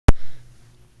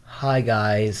Hi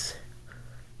guys.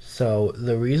 So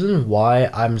the reason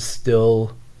why I'm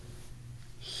still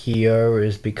here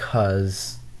is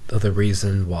because of the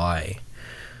reason why.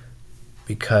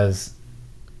 Because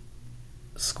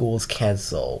school's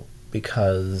canceled.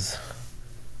 Because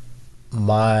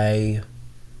my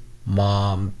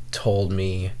mom told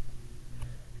me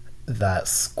that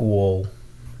school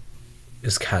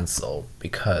is canceled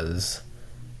because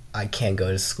I can't go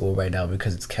to school right now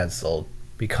because it's canceled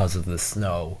because of the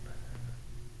snow.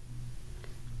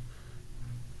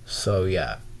 So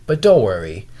yeah, but don't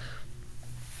worry.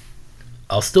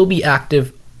 I'll still be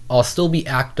active. I'll still be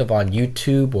active on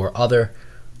YouTube or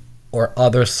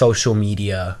other social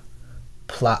media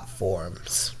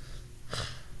platforms.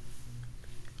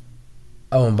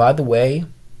 Oh, and by the way,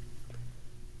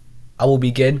 I will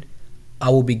begin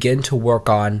to work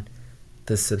on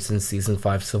The Simpsons Season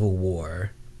 5 Civil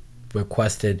War,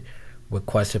 requested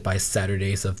by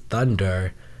Saturdays of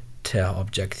Thunder to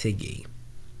Objectivity.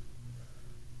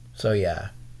 So yeah.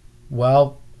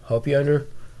 Hope you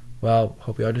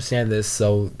understand this.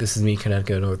 So this is me,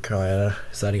 Connecticut, North Carolina,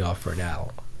 signing off for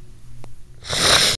now.